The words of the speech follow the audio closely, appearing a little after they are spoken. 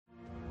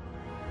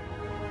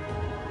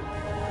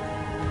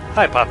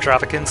Hi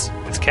Poptropicans,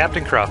 it's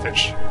Captain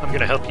Crawfish. I'm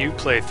going to help you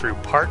play through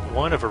Part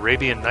 1 of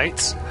Arabian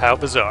Nights, How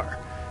Bazaar.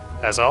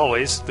 As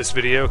always, this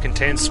video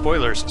contains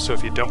spoilers, so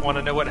if you don't want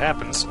to know what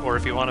happens, or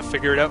if you want to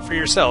figure it out for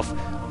yourself,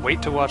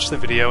 wait to watch the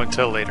video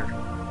until later.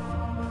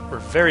 We're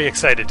very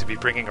excited to be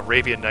bringing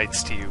Arabian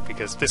Nights to you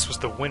because this was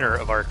the winner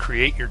of our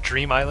Create Your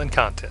Dream Island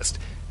contest.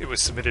 It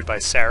was submitted by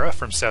Sarah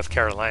from South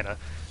Carolina.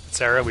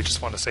 Sarah, we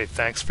just want to say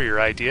thanks for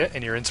your idea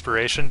and your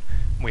inspiration.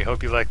 We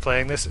hope you like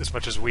playing this as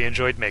much as we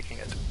enjoyed making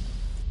it.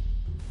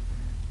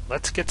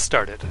 Let's get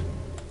started.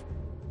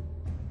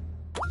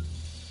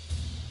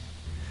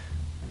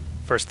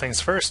 First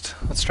things first,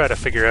 let's try to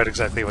figure out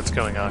exactly what's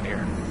going on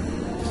here.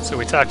 So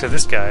we talked to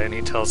this guy and he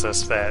tells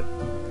us that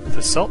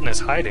the Sultan is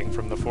hiding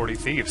from the 40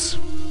 thieves.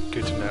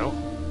 Good to know.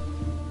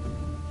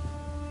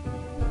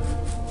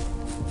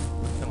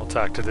 And we'll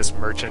talk to this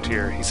merchant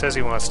here. He says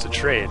he wants to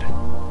trade.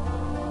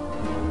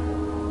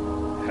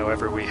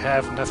 However, we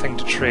have nothing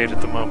to trade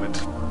at the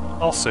moment.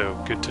 Also,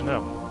 good to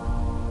know.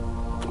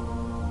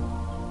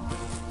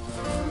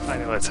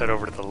 Finally, let's head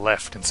over to the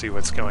left and see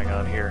what's going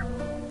on here.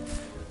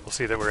 We'll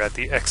see that we're at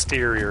the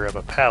exterior of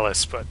a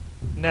palace, but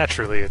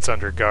naturally it's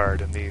under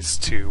guard, and these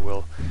two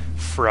will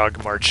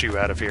frog march you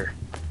out of here.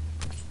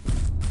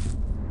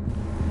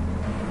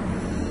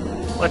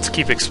 Let's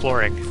keep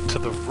exploring. To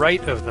the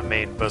right of the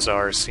main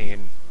bazaar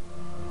scene,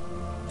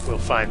 we'll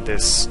find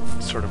this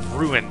sort of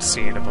ruined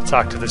scene, and we'll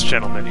talk to this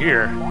gentleman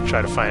here and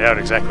try to find out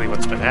exactly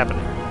what's been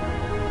happening.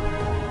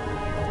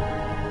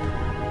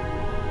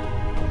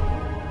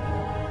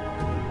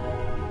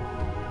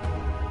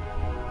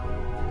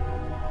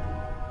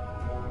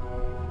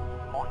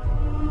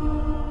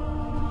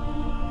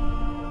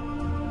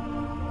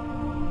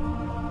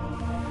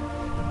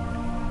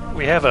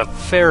 We have a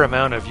fair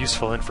amount of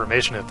useful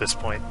information at this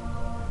point.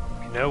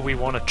 We know we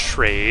want to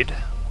trade,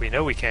 we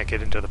know we can't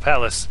get into the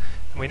palace,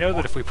 and we know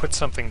that if we put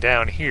something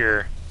down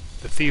here,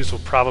 the thieves will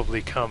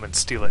probably come and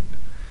steal it.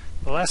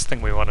 The last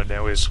thing we want to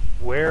know is,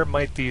 where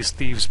might these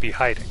thieves be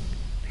hiding?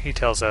 He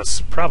tells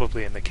us,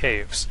 probably in the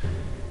caves.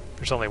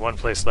 There's only one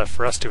place left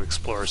for us to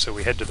explore, so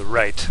we head to the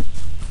right,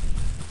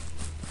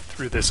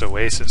 through this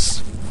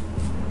oasis.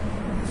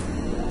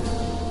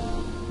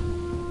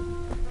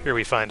 Here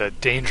we find a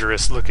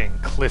dangerous-looking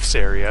cliffs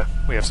area.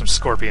 We have some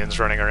scorpions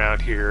running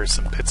around here,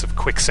 some pits of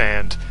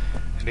quicksand,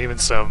 and even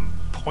some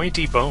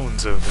pointy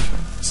bones of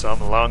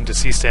some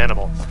long-deceased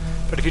animal.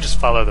 But if you just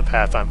follow the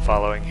path I'm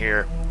following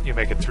here, you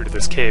make it through to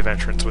this cave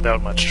entrance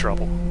without much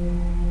trouble.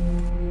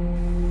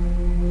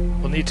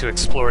 We'll need to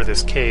explore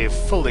this cave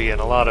fully, and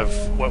a lot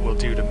of what we'll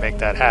do to make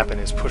that happen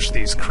is push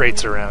these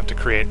crates around to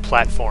create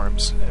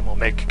platforms, and we'll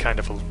make kind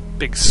of a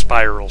big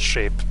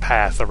spiral-shaped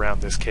path around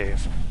this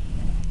cave.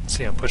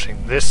 See, I'm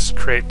pushing this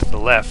crate to the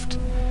left,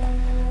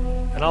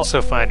 and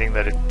also finding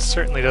that it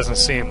certainly doesn't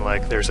seem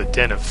like there's a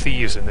den of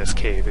thieves in this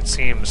cave. It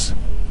seems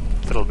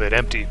a little bit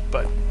empty,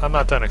 but I'm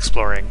not done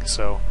exploring,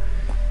 so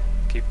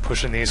keep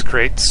pushing these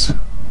crates,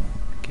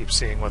 keep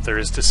seeing what there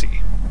is to see.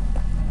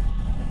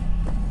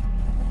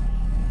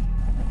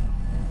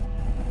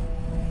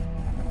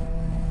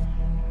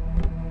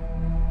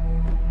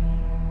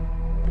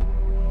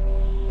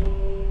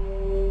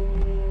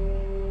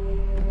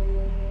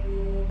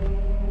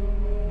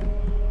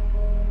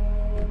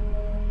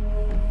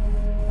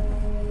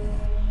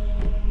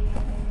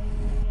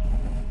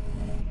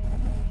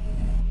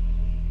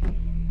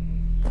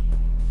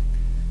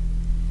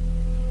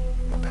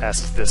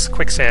 Past this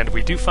quicksand,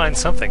 we do find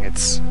something.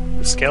 It's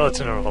the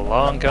skeleton of a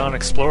long-gone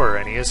explorer,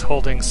 and he is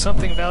holding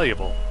something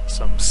valuable,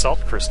 some salt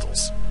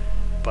crystals.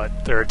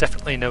 But there are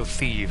definitely no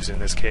thieves in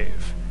this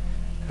cave.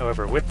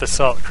 However, with the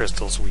salt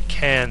crystals, we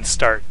can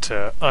start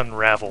to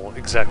unravel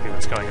exactly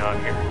what's going on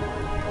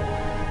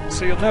here.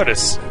 So you'll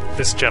notice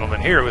this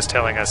gentleman here was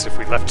telling us if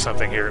we left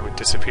something here it would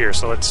disappear,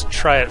 so let's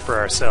try it for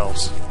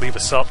ourselves. Leave a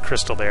salt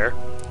crystal there,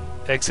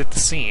 exit the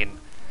scene,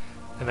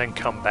 and then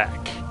come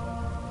back.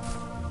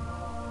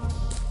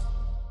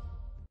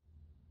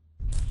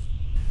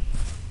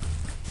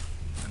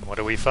 What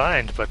do we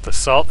find? But the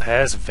salt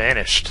has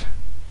vanished.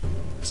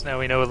 So now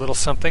we know a little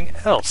something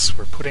else.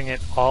 We're putting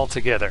it all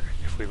together.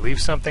 If we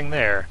leave something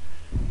there,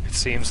 it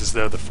seems as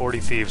though the 40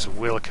 thieves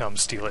will come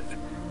steal it.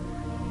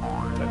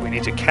 But we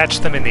need to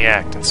catch them in the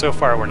act, and so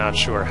far we're not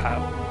sure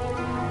how.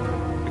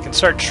 We can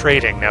start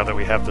trading now that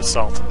we have the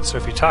salt. So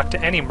if you talk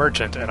to any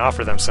merchant and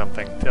offer them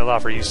something, they'll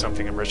offer you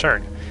something in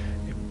return.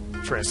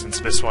 For instance,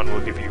 this one will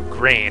give you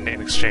grain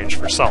in exchange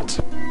for salt.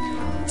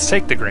 Let's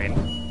take the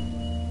grain.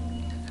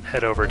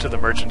 Head over to the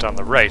merchant on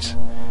the right.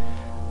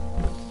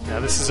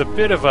 Now this is a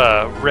bit of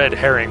a red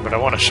herring, but I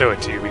want to show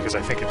it to you because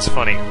I think it's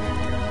funny,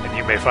 and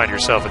you may find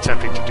yourself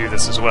attempting to do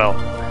this as well.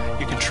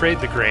 You can trade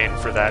the grain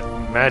for that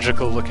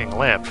magical looking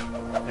lamp,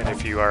 and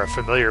if you are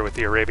familiar with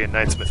the Arabian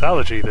Nights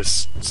mythology,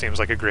 this seems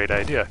like a great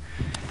idea.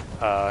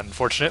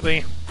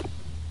 Unfortunately,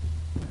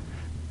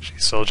 she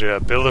sold you a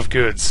bill of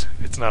goods.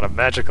 It's not a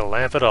magical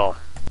lamp at all.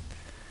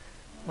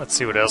 Let's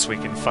see what else we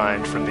can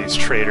find from these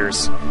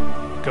traders.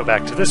 Go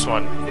back to this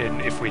one,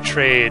 and if we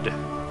trade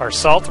our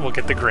salt, we'll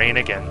get the grain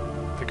again.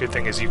 The good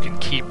thing is you can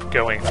keep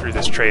going through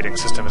this trading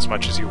system as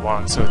much as you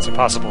want, so it's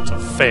impossible to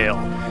fail.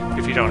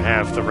 If you don't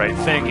have the right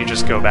thing, you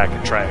just go back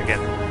and try again.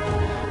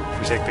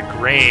 If we take the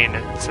grain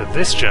to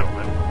this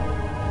gentleman,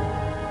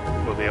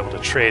 we'll be able to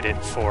trade it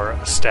for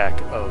a stack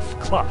of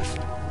cloth.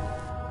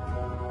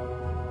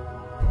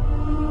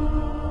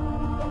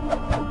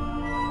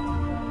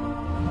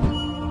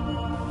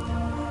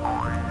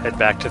 Head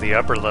back to the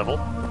upper level,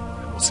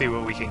 and we'll see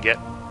what we can get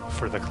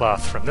for the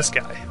cloth from this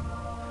guy.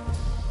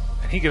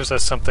 And he gives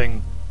us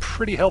something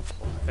pretty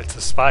helpful. It's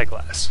a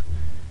spyglass.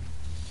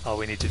 All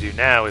we need to do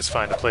now is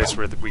find a place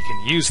where we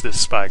can use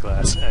this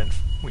spyglass, and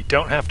we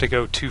don't have to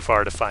go too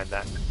far to find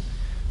that.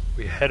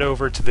 We head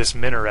over to this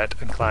minaret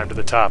and climb to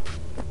the top,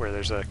 where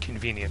there's a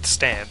convenient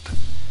stand.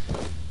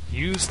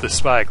 Use the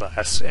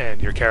spyglass,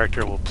 and your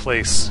character will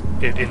place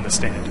it in the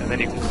stand, and then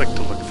you can click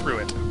to look through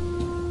it.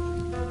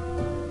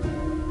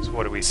 So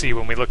what do we see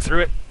when we look through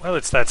it? Well,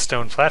 it's that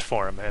stone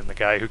platform, and the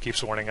guy who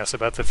keeps warning us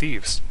about the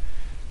thieves.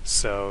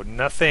 So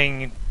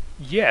nothing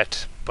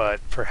yet, but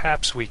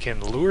perhaps we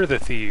can lure the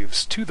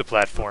thieves to the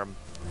platform,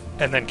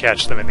 and then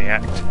catch them in the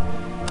act.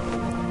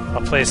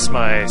 I'll place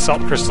my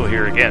salt crystal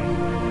here again,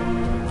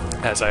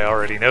 as I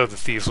already know the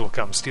thieves will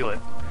come steal it.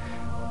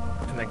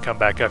 And then come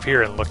back up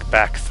here and look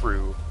back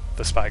through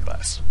the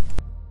spyglass.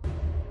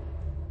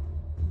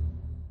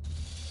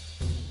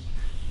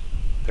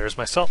 There's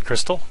my salt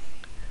crystal.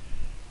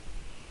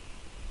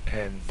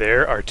 And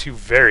there are two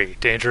very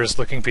dangerous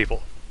looking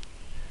people.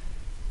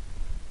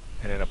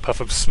 And in a puff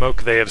of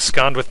smoke they have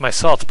absconded with my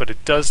salt, but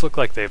it does look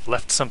like they've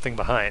left something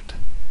behind.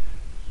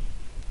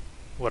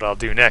 What I'll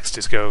do next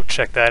is go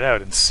check that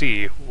out and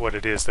see what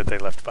it is that they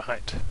left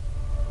behind.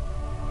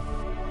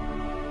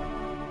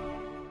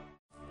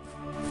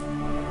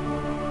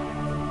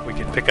 We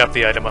can pick up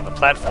the item on the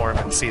platform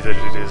and see that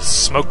it is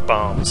smoke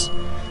bombs.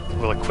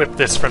 We'll equip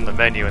this from the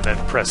menu and then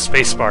press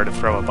spacebar to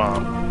throw a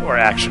bomb, or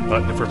action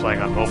button if we're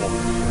playing on mobile.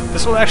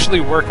 This will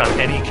actually work on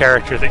any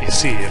character that you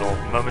see. It'll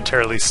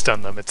momentarily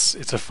stun them.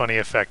 It's a funny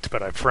effect,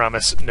 but I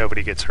promise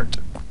nobody gets hurt.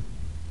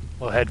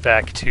 We'll head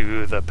back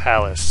to the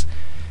palace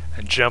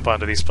and jump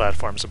onto these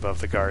platforms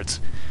above the guards.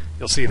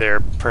 You'll see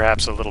they're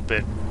perhaps a little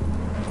bit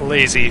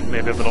lazy,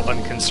 maybe a little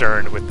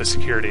unconcerned with the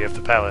security of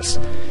the palace.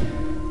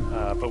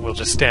 But we'll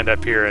just stand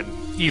up here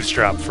and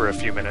eavesdrop for a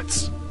few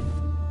minutes.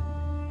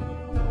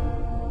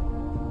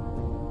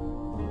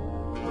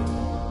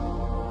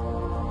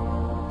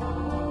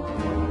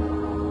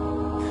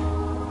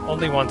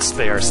 Only once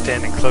they are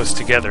standing close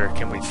together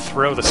can we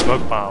throw the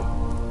smoke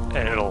bomb,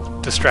 and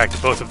it'll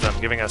distract both of them,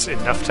 giving us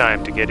enough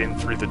time to get in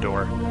through the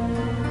door.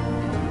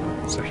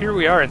 So here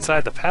we are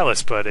inside the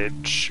palace, but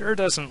it sure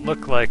doesn't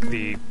look like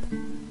the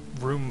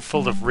room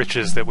full of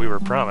riches that we were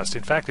promised.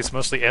 In fact, it's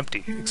mostly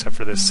empty, except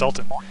for this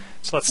sultan.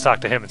 So let's talk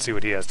to him and see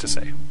what he has to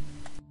say.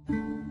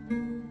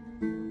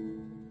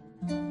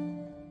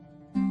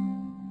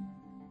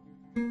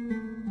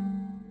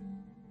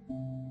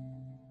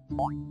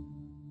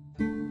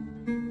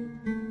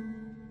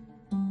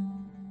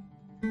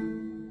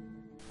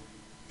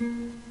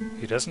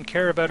 He doesn't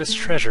care about his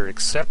treasure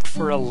except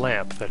for a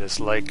lamp that is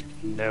like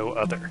no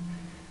other.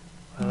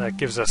 Well, that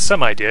gives us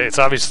some idea. It's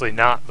obviously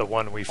not the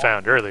one we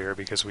found earlier,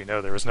 because we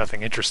know there was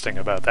nothing interesting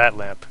about that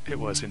lamp. It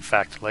was, in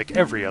fact, like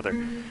every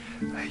other.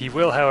 He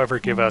will, however,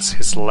 give us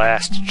his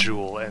last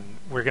jewel, and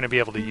we're going to be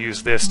able to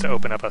use this to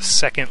open up a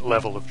second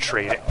level of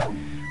trading.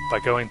 By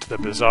going to the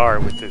Bazaar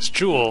with this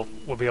jewel,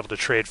 we'll be able to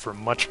trade for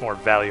much more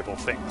valuable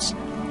things.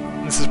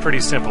 And this is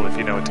pretty simple if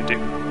you know what to do.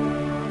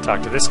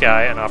 Talk to this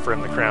guy and offer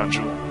him the crown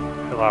jewel.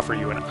 He'll offer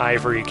you an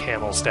ivory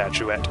camel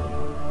statuette.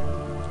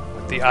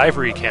 With the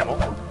ivory camel,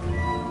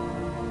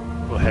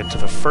 we'll head to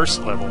the first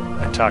level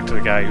and talk to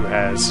the guy who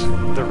has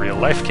the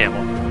real-life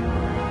camel.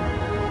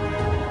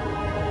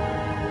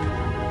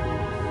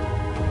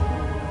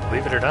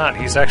 Believe it or not,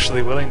 he's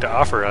actually willing to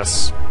offer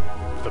us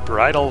the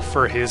bridle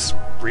for his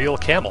real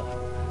camel,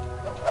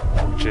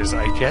 which is,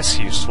 I guess,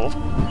 useful.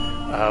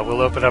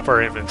 We'll open up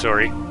our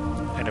inventory,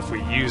 and if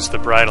we use the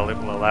bridle, it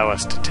will allow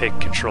us to take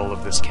control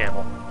of this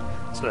camel.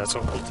 So that's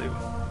what we'll do.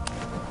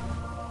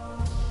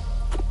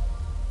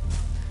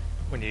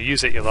 When you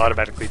use it, you'll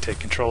automatically take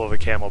control of the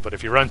camel, but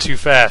if you run too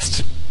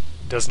fast, it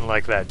doesn't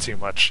like that too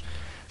much.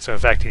 So in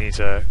fact, you need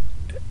to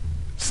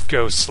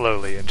go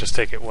slowly and just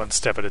take it one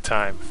step at a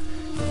time.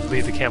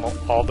 Lead the camel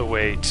all the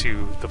way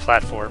to the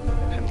platform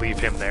and leave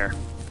him there.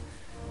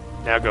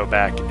 Now go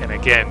back and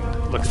again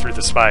look through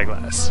the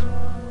spyglass.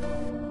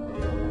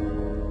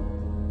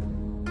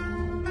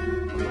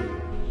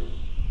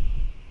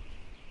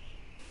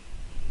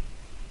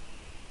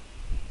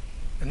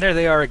 And there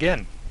they are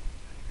again.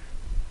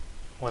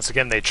 Once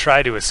again, they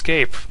try to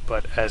escape,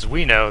 but as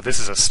we know, this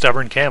is a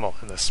stubborn camel,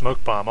 and the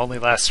smoke bomb only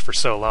lasts for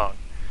so long.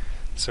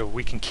 So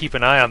we can keep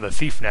an eye on the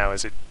thief now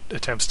as it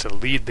attempts to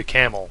lead the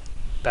camel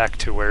back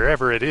to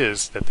wherever it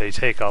is that they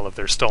take all of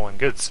their stolen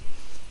goods.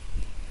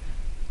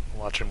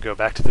 Watch him go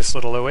back to this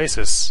little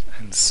oasis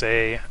and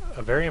say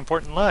a very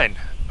important line,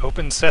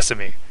 "Open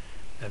sesame,"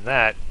 and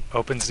that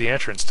opens the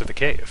entrance to the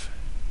cave.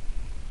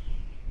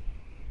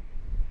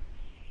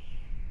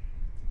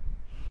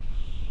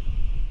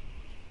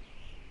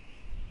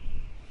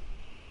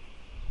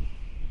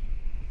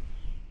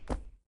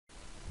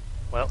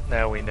 Well,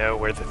 now we know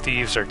where the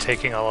thieves are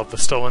taking all of the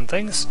stolen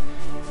things,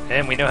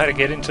 and we know how to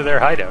get into their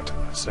hideout.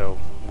 So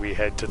we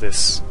head to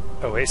this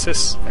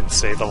oasis and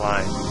say the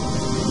line.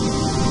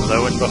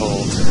 Lo and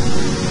behold.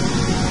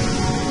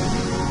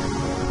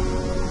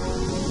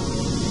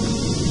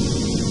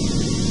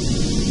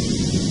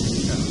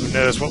 Now, who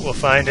knows what we'll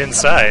find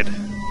inside?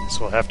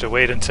 So we'll have to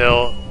wait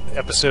until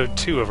episode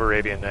 2 of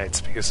Arabian Nights,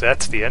 because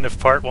that's the end of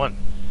part 1.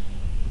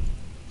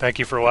 Thank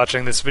you for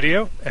watching this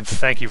video, and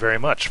thank you very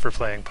much for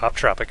playing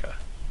Poptropica.